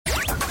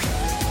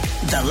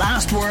The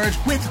Last Word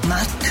with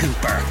Matt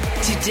Cooper.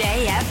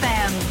 Today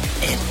FM.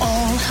 It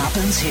all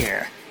happens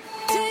here.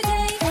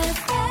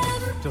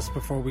 Just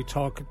before we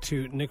talk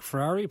to Nick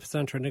Ferrari,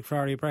 presenter Nick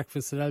Ferrari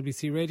Breakfast at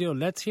LBC Radio,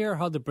 let's hear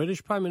how the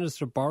British Prime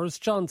Minister Boris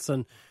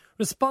Johnson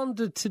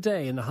responded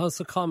today in the House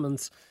of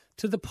Commons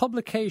to the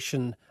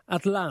publication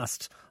at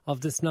last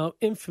of this now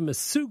infamous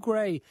Sue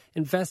Gray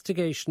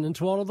investigation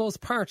into all of those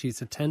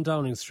parties at 10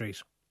 Downing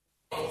Street.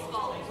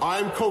 I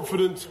am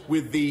confident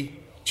with the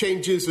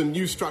changes and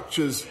new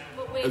structures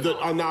that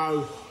are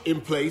now in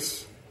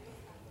place,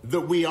 that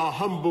we are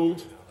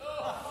humbled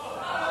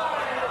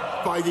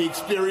by the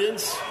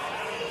experience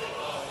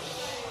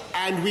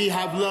and we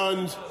have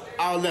learned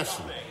our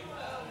lesson.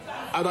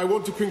 And I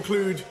want to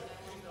conclude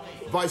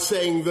by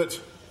saying that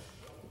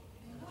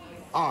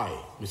I,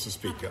 Mr.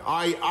 Speaker,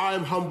 I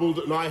am humbled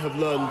and I have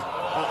learned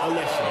a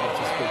lesson,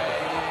 Mr. Speaker.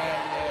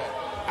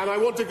 And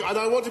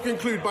I want to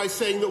conclude by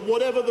saying that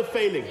whatever the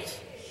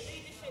failings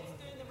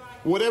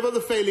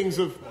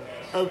of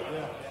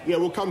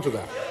we'll come to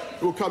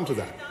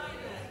that.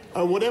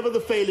 And whatever the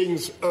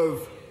failings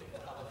of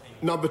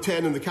Number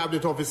 10 and the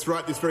Cabinet Office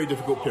throughout this very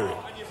difficult period,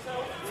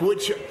 for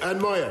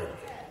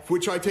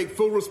which I take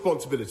full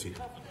responsibility,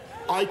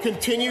 I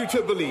continue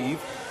to believe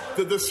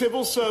that the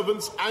civil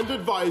servants and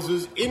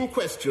advisers in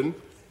question,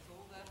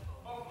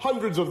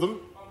 hundreds of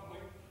them,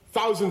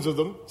 thousands of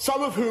them,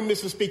 some of whom,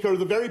 Mr. Speaker, are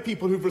the very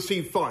people who've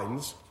received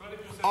fines,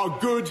 are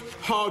good,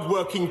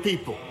 hard-working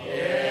people,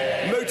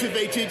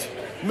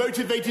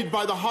 motivated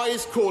by the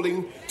highest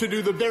calling to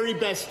do the very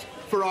best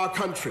for our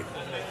country.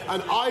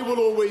 And I will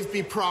always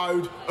be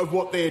proud of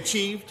what they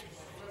achieved,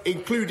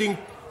 including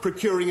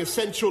procuring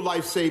essential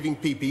life-saving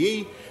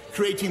PPE,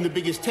 creating the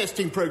biggest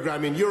testing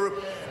programme in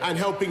Europe, and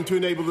helping to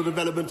enable the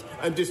development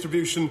and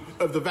distribution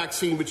of the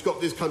vaccine which got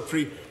this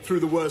country through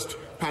the worst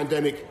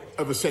pandemic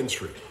of a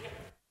century.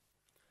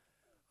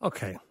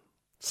 OK,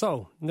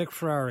 so Nick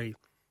Ferrari,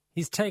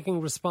 he's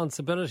taking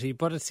responsibility,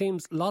 but it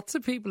seems lots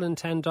of people in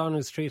 10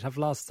 Downing Street have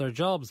lost their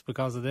jobs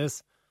because of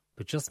this,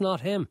 but just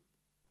not him.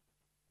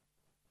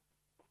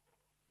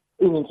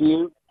 Evening to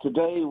you.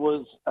 Today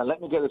was,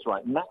 let me get this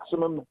right,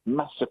 Maximum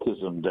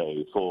Masochism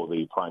Day for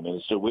the Prime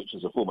Minister, which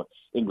as a former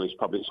English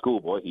public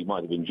school boy he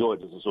might have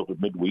enjoyed as a sort of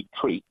midweek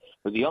treat.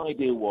 But the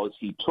idea was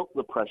he took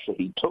the pressure,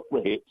 he took the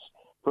hits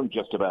from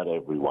just about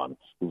everyone.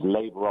 His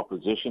Labour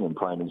opposition and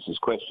Prime Minister's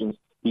questions.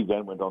 He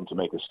then went on to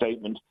make a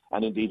statement,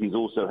 and indeed he's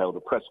also held a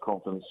press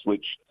conference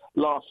which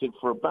lasted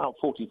for about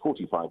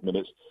 40-45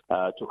 minutes,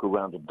 took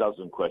around a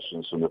dozen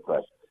questions from the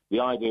press. The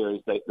idea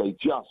is they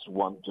just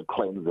want to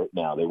cleanse it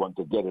now. They want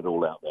to get it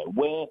all out there.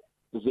 Where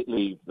does it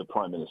leave the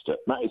Prime Minister?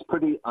 That is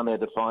pretty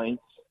unedifying.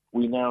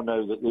 We now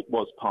know that it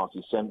was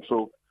party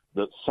central,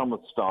 that some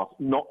of the staff,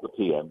 not the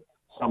PM,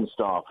 some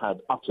staff had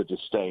utter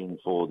disdain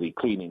for the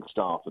cleaning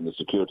staff and the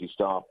security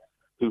staff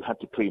who had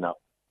to clean up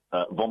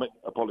vomit.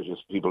 Apologies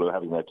for people who are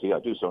having their tea. I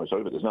do, sorry,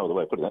 but there's no other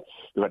way of putting that.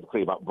 Who had to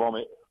clean up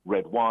vomit,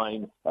 red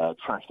wine,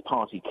 trashed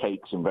party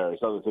cakes and various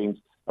other things.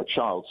 A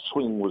child's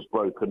swing was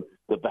broken.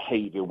 The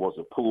behaviour was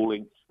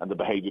appalling, and the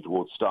behaviour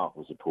towards staff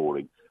was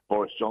appalling.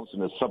 Boris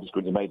Johnson has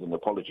subsequently made an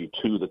apology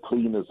to the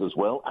cleaners as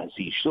well, as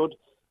he should.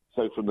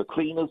 So from the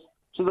cleaners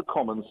to the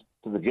Commons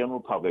to the general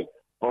public,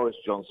 Boris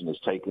Johnson has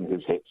taken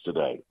his hits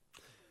today.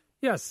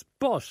 Yes,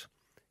 but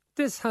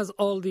this has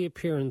all the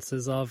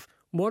appearances of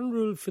one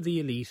rule for the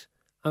elite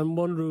and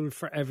one rule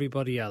for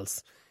everybody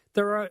else.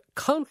 There are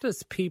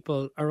countless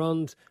people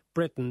around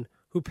Britain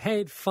who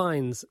paid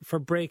fines for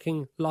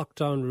breaking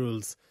lockdown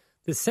rules.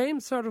 The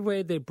same sort of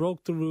way they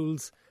broke the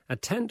rules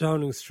at 10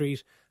 Downing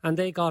Street, and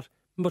they got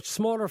much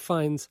smaller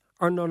fines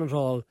or none at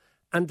all,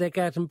 and they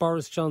get, in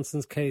Boris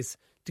Johnson's case,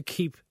 to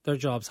keep their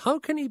jobs. How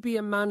can he be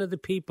a man of the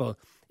people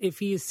if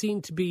he is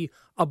seen to be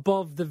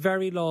above the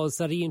very laws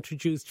that he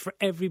introduced for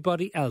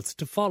everybody else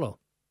to follow?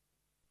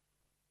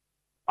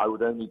 I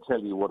would only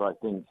tell you what I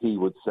think he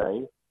would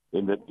say,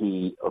 in that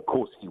he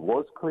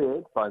was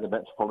cleared by the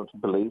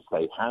Metropolitan Police.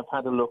 They have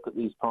had a look at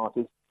these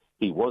parties.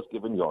 He was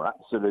given, you're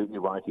absolutely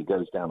right, he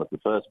goes down as the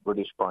first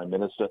British Prime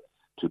Minister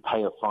to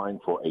pay a fine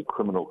for a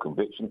criminal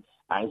conviction,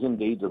 as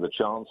indeed to the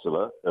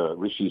Chancellor,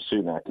 Rishi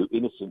Sunak, who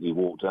innocently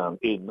walked down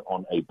in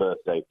on a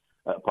birthday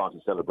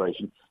party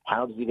celebration.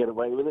 How did he get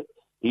away with it?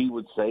 He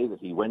would say that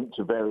he went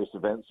to various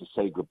events to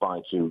say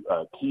goodbye to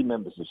key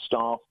members of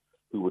staff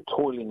who were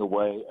toiling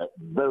away at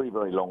very,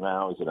 very long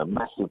hours in a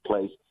massive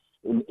place.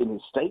 In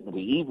his statement,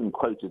 he even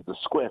quoted the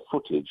square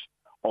footage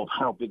of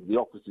how big the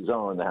offices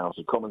are in the House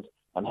of Commons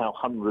and how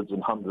hundreds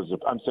and hundreds of,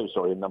 I'm so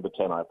sorry, in number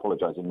 10, I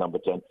apologise, in number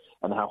 10,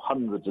 and how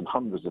hundreds and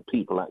hundreds of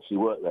people actually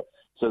work there.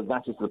 So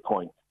that is the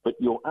point. But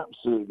you're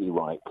absolutely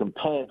right.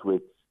 Compared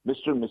with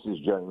Mr. and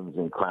Mrs. Jones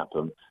in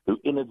Clapham, who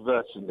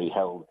inadvertently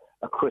held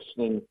a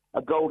christening,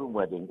 a golden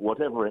wedding,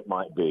 whatever it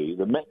might be,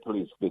 the Met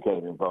Police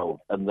became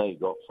involved and they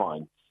got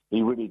fined.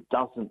 He really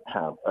doesn't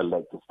have a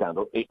leg to stand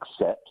on,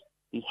 except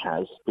he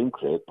has been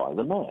cleared by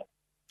the Mayor.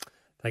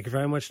 Thank you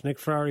very much, Nick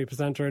Ferrari,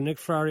 presenter Nick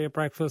Ferrari at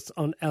Breakfast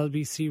on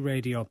LBC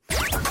Radio.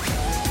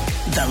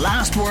 The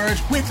Last Word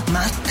with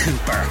Matt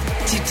Cooper.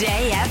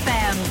 Today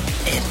FM.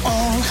 It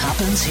all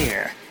happens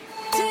here.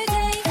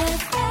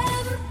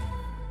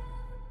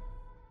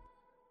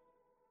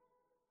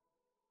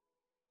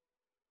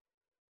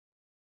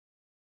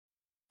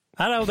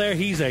 Hello there,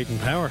 he's Aidan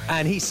Power.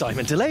 And he's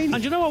Simon Delaney.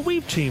 And you know what?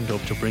 We've teamed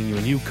up to bring you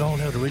a new Go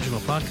Loud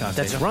original podcast.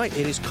 That's right.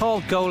 It is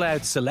called Go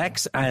Loud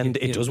Selects, and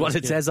it does what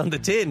it says on the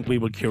tin. We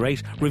will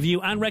curate, review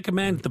and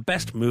recommend the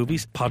best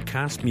movies,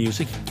 podcasts,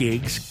 music,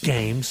 gigs,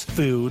 games,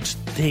 foods,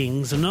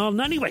 things and all.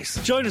 Anyways,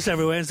 join us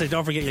every Wednesday.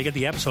 Don't forget you'll get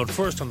the episode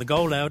first on the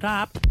Go Loud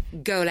app.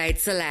 Go Loud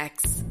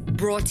Selects.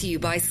 Brought to you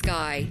by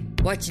Sky.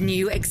 Watch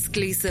new,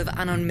 exclusive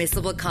and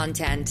unmissable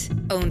content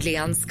only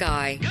on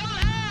Sky. Go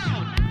Loud!